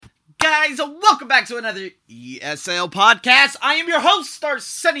guys? Welcome back to another ESL podcast. I am your host,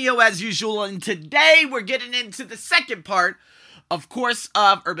 Arsenio, as usual, and today we're getting into the second part, of course,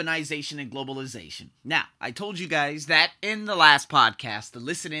 of urbanization and globalization. Now, I told you guys that in the last podcast, to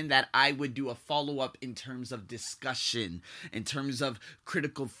listen in, that I would do a follow-up in terms of discussion, in terms of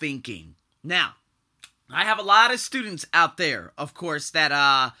critical thinking. Now, I have a lot of students out there, of course,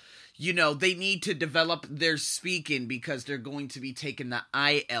 that, they need to develop their speaking because they're going to be taking the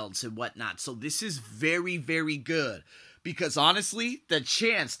IELTS and whatnot. So this is very, very good because honestly, the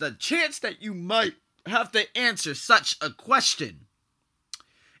chance that you might have to answer such a question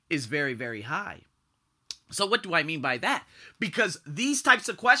is very, very high. So what do I mean by that? Because these types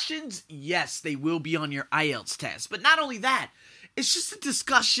of questions, yes, they will be on your IELTS test. But not only that, it's just a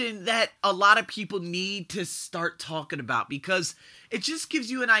discussion that a lot of people need to start talking about because it just gives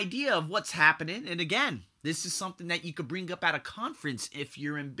you an idea of what's happening. And again, this is something that you could bring up at a conference if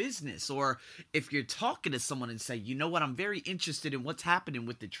you're in business or if you're talking to someone and say, you know what, I'm very interested in what's happening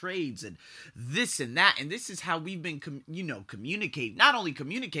with the trades and this and that. And this is how we've been, communicating, not only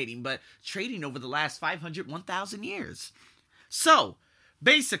communicating, but trading over the last 500, 1,000 years. So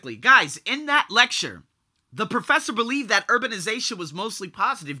basically, guys, in that lecture, the professor believed that urbanization was mostly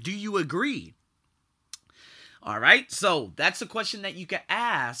positive. Do you agree? All right, so that's a question that you can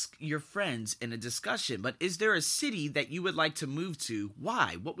ask your friends in a discussion. But is there a city that you would like to move to?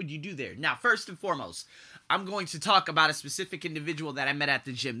 Why? What would you do there? Now, first and foremost, I'm going to talk about a specific individual that I met at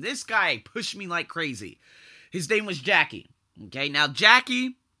the gym. This guy pushed me like crazy. His name was Jackie. Okay, now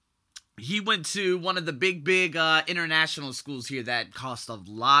Jackie, he went to one of the big international schools here that cost a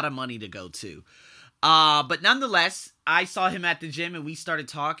lot of money to go to. But nonetheless, I saw him at the gym and we started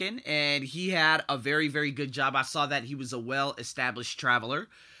talking and he had a very, very good job. I saw that he was a well-established traveler.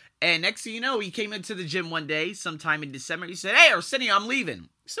 And next thing you know, he came into the gym one day, sometime in December. He said, "Hey, Arsenio, I'm leaving."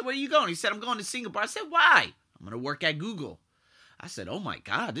 I said, "Where are you going?" He said, "I'm going to Singapore." I said, "Why?" "I'm going to work at Google." I said, "Oh my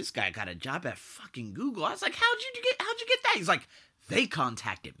God, this guy got a job at fucking Google." I was like, how'd you get that? He's like, "They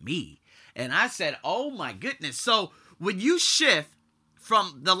contacted me." And I said, oh my goodness. So when you shift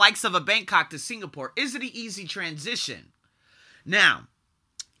from the likes of a Bangkok to Singapore, is it an easy transition? Now,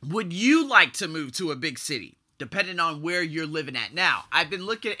 would you like to move to a big city, depending on where you're living at? Now, I've been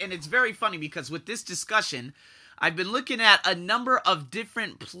looking, and it's very funny because with this discussion, I've been looking at a number of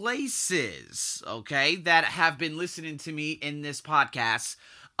different places, okay, that have been listening to me in this podcast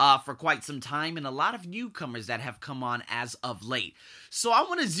for quite some time, and a lot of newcomers that have come on as of late. So I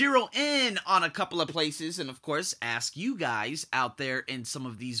want to zero in on a couple of places and, of course, ask you guys out there in some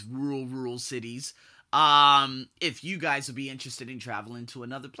of these rural cities if you guys would be interested in traveling to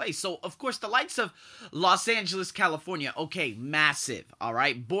another place. So, of course, the likes of Los Angeles, California, okay, massive, all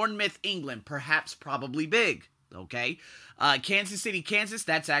right? Bournemouth, England, perhaps probably big, okay? Kansas City, Kansas,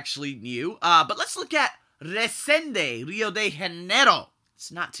 that's actually new. But let's look at Resende, Rio de Janeiro.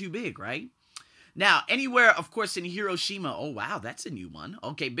 It's not too big, right? Now, anywhere, of course, in Hiroshima. Oh, wow, that's a new one.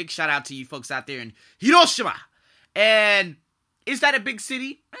 Okay, big shout out to you folks out there in Hiroshima. And is that a big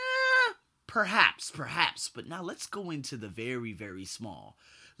city? Perhaps. But now let's go into the very, very small.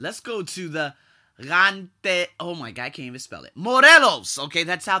 Let's go to the oh my God, I can't even spell it. Morelos. Okay,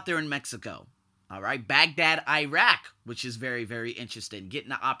 that's out there in Mexico. All right, Baghdad, Iraq, which is very, very interesting. Getting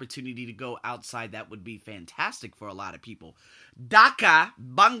the opportunity to go outside, that would be fantastic for a lot of people. Dhaka,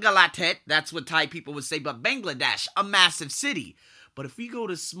 Bangladesh, that's what Thai people would say, but Bangladesh, a massive city. But if we go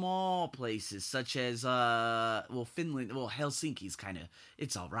to small places such as, Finland, Helsinki's kind of,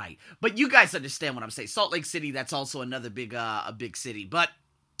 it's all right. But you guys understand what I'm saying. Salt Lake City, that's also another a big city. But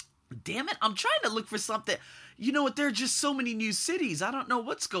damn it, I'm trying to look for something. You know what? There are just so many new cities. I don't know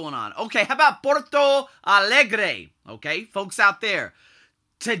what's going on. Okay, how about Porto Alegre? Okay, folks out there.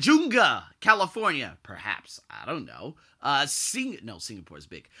 Tejunga, California, perhaps. I don't know. Singapore's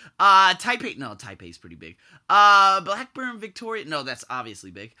big. Taipei's pretty big. Blackburn, Victoria, no, that's obviously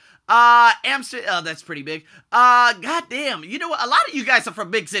big. Amsterdam, that's pretty big. Goddamn, you know what? A lot of you guys are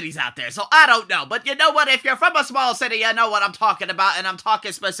from big cities out there, so I don't know. But you know what? If you're from a small city, you know what I'm talking about, and I'm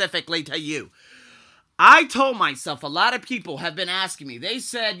talking specifically to you. I told myself, a lot of people have been asking me, they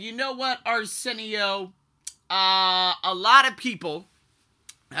said, you know what, Arsenio, a lot of people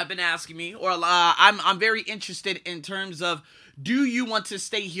have been asking me, or I'm very interested in terms of, do you want to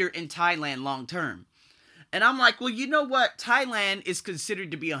stay here in Thailand long term? And I'm like, well, you know what? Thailand is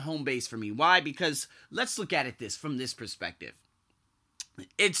considered to be a home base for me. Why? Because let's look at it from this perspective.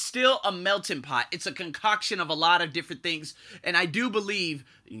 It's still a melting pot. It's a concoction of a lot of different things. And I do believe,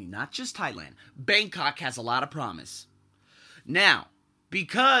 not just Thailand, Bangkok has a lot of promise. Now,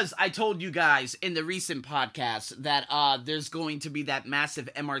 because I told you guys in the recent podcast that there's going to be that massive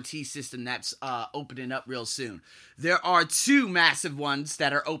MRT system that's opening up real soon. There are two massive ones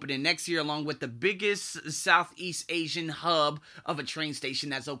that are opening next year, along with the biggest Southeast Asian hub of a train station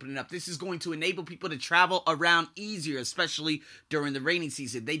that's opening up. This is going to enable people to travel around easier, especially during the rainy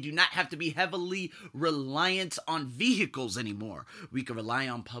season. They do not have to be heavily reliant on vehicles anymore. We can rely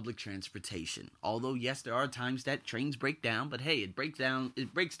on public transportation. Although, yes, there are times that trains break down, but hey, it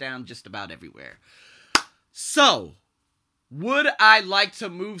breaks down just about everywhere. So, would I like to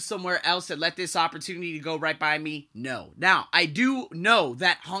move somewhere else and let this opportunity go right by me? No. Now, I do know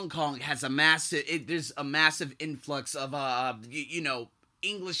that Hong Kong has there's a massive influx of,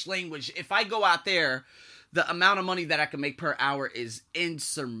 English language. If I go out there, the amount of money that I can make per hour is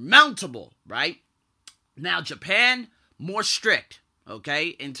insurmountable, right? Now, Japan, more strict,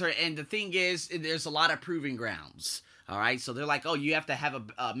 okay? And the thing is, there's a lot of proving grounds, all right? So they're like, oh, you have to have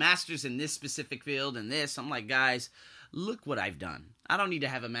a master's in this specific field and this. I'm like, guys, look what I've done. I don't need to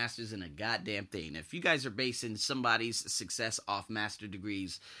have a master's in a goddamn thing. If you guys are basing somebody's success off master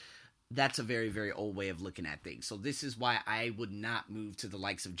degrees, that's a very, very old way of looking at things. So this is why I would not move to the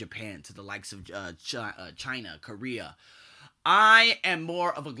likes of Japan, to the likes of China, Korea. I am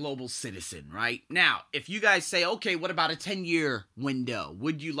more of a global citizen, right? Now, if you guys say, okay, what about a 10-year window?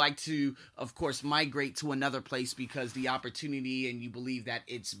 Would you like to, of course, migrate to another place because the opportunity and you believe that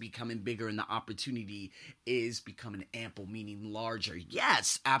it's becoming bigger and the opportunity is becoming ample, meaning larger?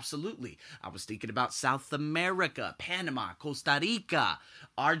 Yes, absolutely. I was thinking about South America, Panama, Costa Rica,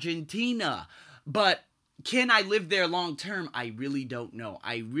 Argentina. But can I live there long term? I really don't know.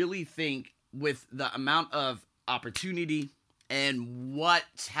 I really think with the amount of opportunity and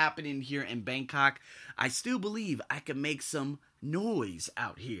what's happening here in Bangkok, I still believe I can make some noise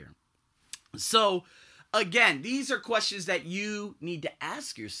out here. So, again, these are questions that you need to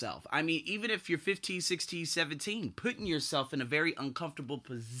ask yourself. I mean, even if you're 15, 16, 17, putting yourself in a very uncomfortable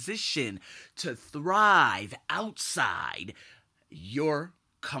position to thrive outside your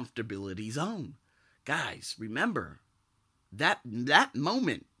comfortability zone. Guys, remember that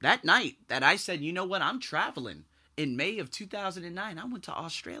moment, that night that I said, you know what, I'm traveling. In May of 2009, I went to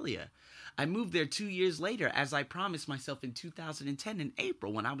Australia. I moved there 2 years later, as I promised myself in 2010 in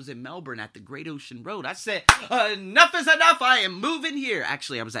April when I was in Melbourne at the Great Ocean Road. I said, enough is enough. I am moving here.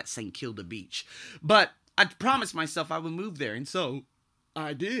 Actually, I was at St. Kilda Beach. But I promised myself I would move there, and so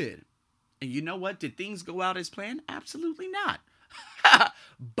I did. And you know what? Did things go out as planned? Absolutely not.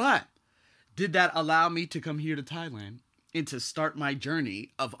 But did that allow me to come here to Thailand and to start my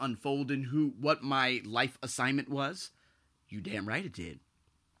journey of unfolding what my life assignment was? You damn right it did.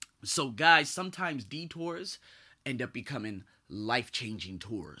 So guys, sometimes detours end up becoming life-changing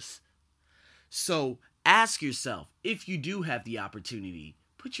tours. So ask yourself, if you do have the opportunity,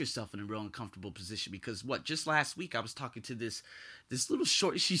 put yourself in a real uncomfortable position, because just last week I was talking to this little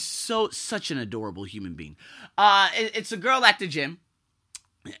short, she's such an adorable human being. It's a girl at the gym.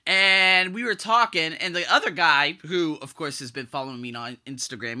 And we were talking, and the other guy, who, of course, has been following me on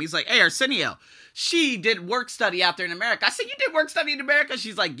Instagram, he's like, hey, Arsenio, she did work study out there in America. I said, you did work study in America?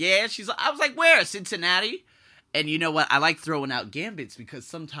 She's like, yeah. I was like, where? Cincinnati? And you know what? I like throwing out gambits because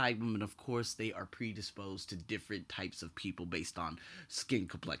sometimes women, of course, they are predisposed to different types of people based on skin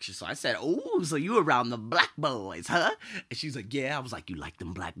complexion. So I said, oh, so you around the black boys, huh? And she's like, yeah. I was like, you like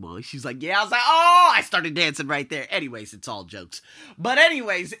them black boys? She's like, yeah. I was like, oh, I started dancing right there. Anyways, it's all jokes. But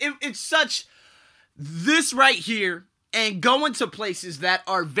anyways, it's such, this right here, and going to places that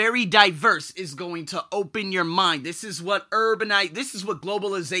are very diverse is going to open your mind. This is what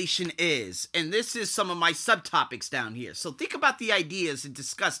globalization is. And this is some of my subtopics down here. So think about the ideas and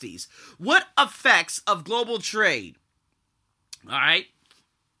discuss these. What effects of global trade, all right,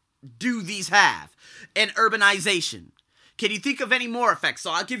 do these have? And urbanization. Can you think of any more effects?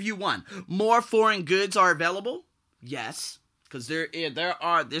 So I'll give you one. More foreign goods are available? Yes. Because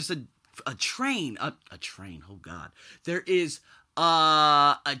there's a train, oh God. There is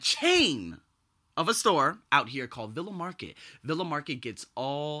a chain of a store out here called Villa Market. Villa Market gets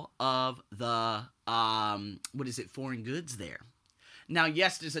all of the, foreign goods there. Now,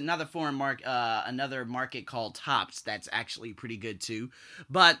 yes, there's another another market called Tops that's actually pretty good too.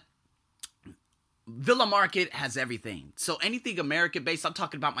 But Villa Market has everything. So anything American-based, I'm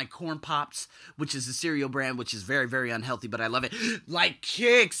talking about my Corn Pops, which is a cereal brand, which is very, very unhealthy, but I love it. Like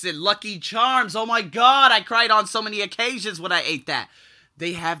Kix and Lucky Charms. Oh my God, I cried on so many occasions when I ate that.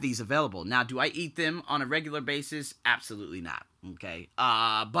 They have these available. Now, do I eat them on a regular basis? Absolutely not. Okay.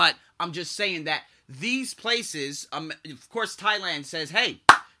 But I'm just saying that these places, of course, Thailand says, hey,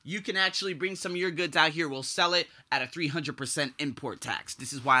 you can actually bring some of your goods out here. We'll sell it at a 300% import tax.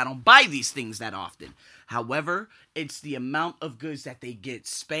 This is why I don't buy these things that often. However, it's the amount of goods that they get.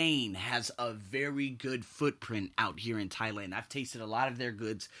 Spain has a very good footprint out here in Thailand. I've tasted a lot of their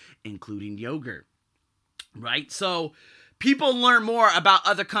goods, including yogurt. Right? So, people learn more about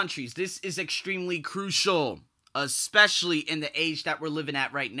other countries. This is extremely crucial, especially in the age that we're living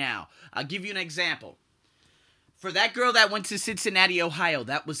at right now. I'll give you an example. For that girl that went to Cincinnati, Ohio,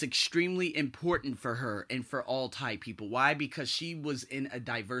 that was extremely important for her and for all Thai people. Why? Because she was in a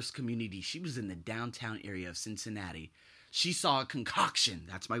diverse community. She was in the downtown area of Cincinnati. She saw a concoction.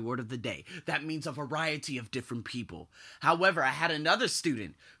 That's my word of the day. That means a variety of different people. However, I had another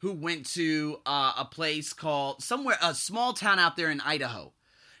student who went to a place called a small town out there in Idaho.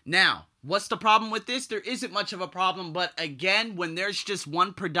 Now, what's the problem with this? There isn't much of a problem, but again, when there's just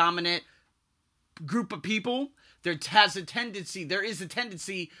one predominant group of people, there is a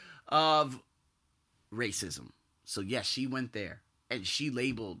tendency of racism. So yes, she went there. And she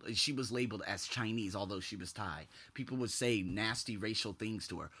was labeled as Chinese, although she was Thai. People would say nasty racial things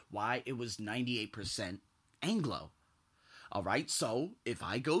to her. Why? It was 98% Anglo. All right, so if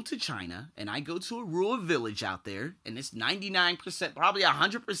I go to China and I go to a rural village out there and it's 99%, probably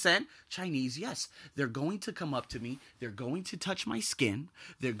 100% Chinese, yes, they're going to come up to me. They're going to touch my skin.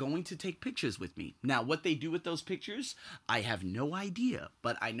 They're going to take pictures with me. Now, what they do with those pictures, I have no idea,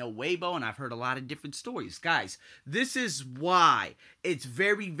 but I know Weibo and I've heard a lot of different stories. Guys, this is why it's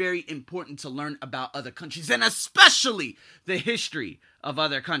very, very important to learn about other countries and especially the history of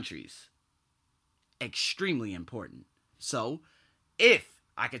other countries. Extremely important. So, if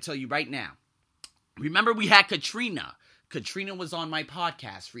I could tell you right now, remember we had Katrina. Katrina was on my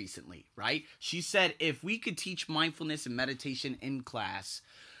podcast recently, right? She said if we could teach mindfulness and meditation in class,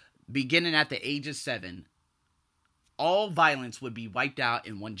 beginning at the age of 7, all violence would be wiped out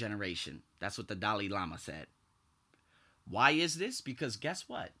in one generation. That's what the Dalai Lama said. Why is this? Because guess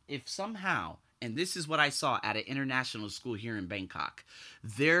what? If somehow, and this is what I saw at an international school here in Bangkok,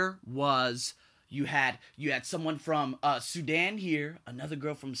 You had someone from Sudan here, another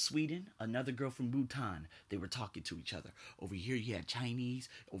girl from Sweden, another girl from Bhutan. They were talking to each other. Over here you had Chinese.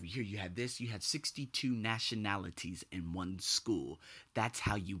 Over here you had this. You had 62 nationalities in one school. That's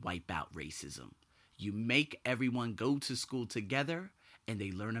how you wipe out racism. You make everyone go to school together and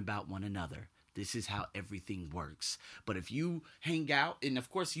they learn about one another. This is how everything works. But if you hang out, and of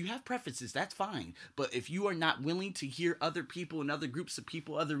course you have preferences, that's fine. But if you are not willing to hear other people and other groups of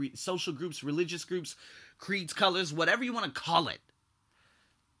people, other social groups, religious groups, creeds, colors, whatever you want to call it,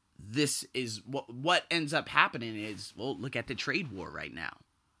 this is what ends up happening is, well, look at the trade war right now.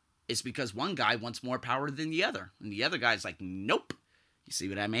 It's because one guy wants more power than the other. And the other guy's like, nope. You see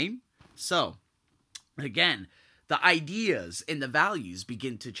what I mean? So, again, the ideas and the values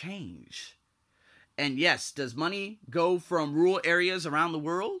begin to change. And yes, does money go from rural areas around the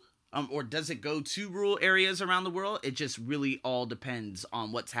world? Or does it go to rural areas around the world? It just really all depends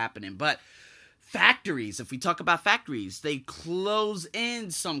on what's happening. But factories, if we talk about factories, they close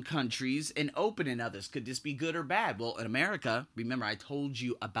in some countries and open in others. Could this be good or bad? Well, in America, remember I told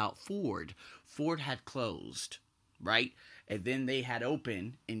you about Ford. Ford had closed, right? And then they had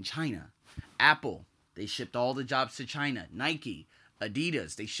opened in China. Apple, they shipped all the jobs to China. Nike,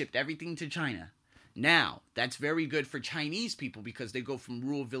 Adidas, they shipped everything to China. Now, that's very good for Chinese people because they go from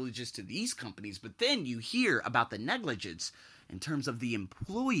rural villages to these companies. But then you hear about the negligence in terms of the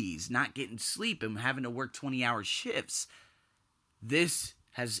employees not getting sleep and having to work 20-hour shifts. This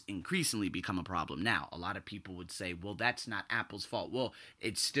has increasingly become a problem. Now, a lot of people would say, well, that's not Apple's fault. Well,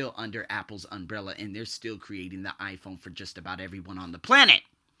 it's still under Apple's umbrella, and they're still creating the iPhone for just about everyone on the planet.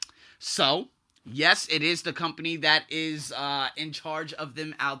 So, yes, it is the company that is in charge of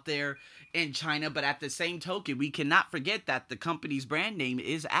them out there in China, but at the same token, we cannot forget that the company's brand name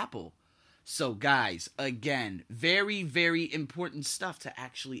is Apple. So guys, again, very, very important stuff to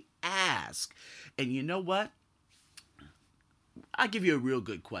actually ask. And you know what? I'll give you a real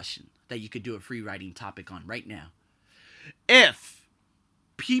good question that you could do a free writing topic on right now. If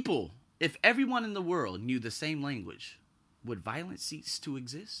everyone in the world knew the same language, would violence cease to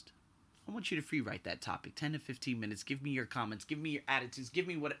exist? I want you to free write that topic, 10 to 15 minutes. Give me your comments, give me your attitudes, give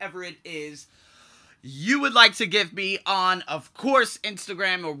me whatever it is you would like to give me on, of course,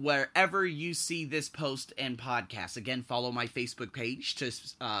 Instagram or wherever you see this post and podcast. Again, follow my Facebook page to,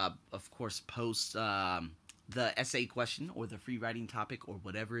 of course, post the essay question or the free writing topic or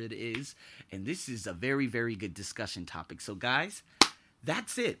whatever it is. And this is a very, very good discussion topic. So, guys,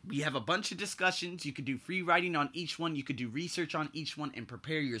 That's it. We have a bunch of discussions. You could do free writing on each one. You could do research on each one and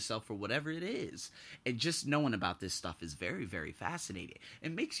prepare yourself for whatever it is. And just knowing about this stuff is very, very fascinating.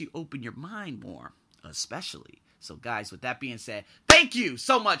 It makes you open your mind more, especially. So, guys, with that being said, thank you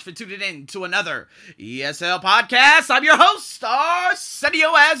so much for tuning in to another ESL podcast. I'm your host,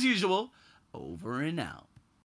 Arsenio, as usual. Over and out.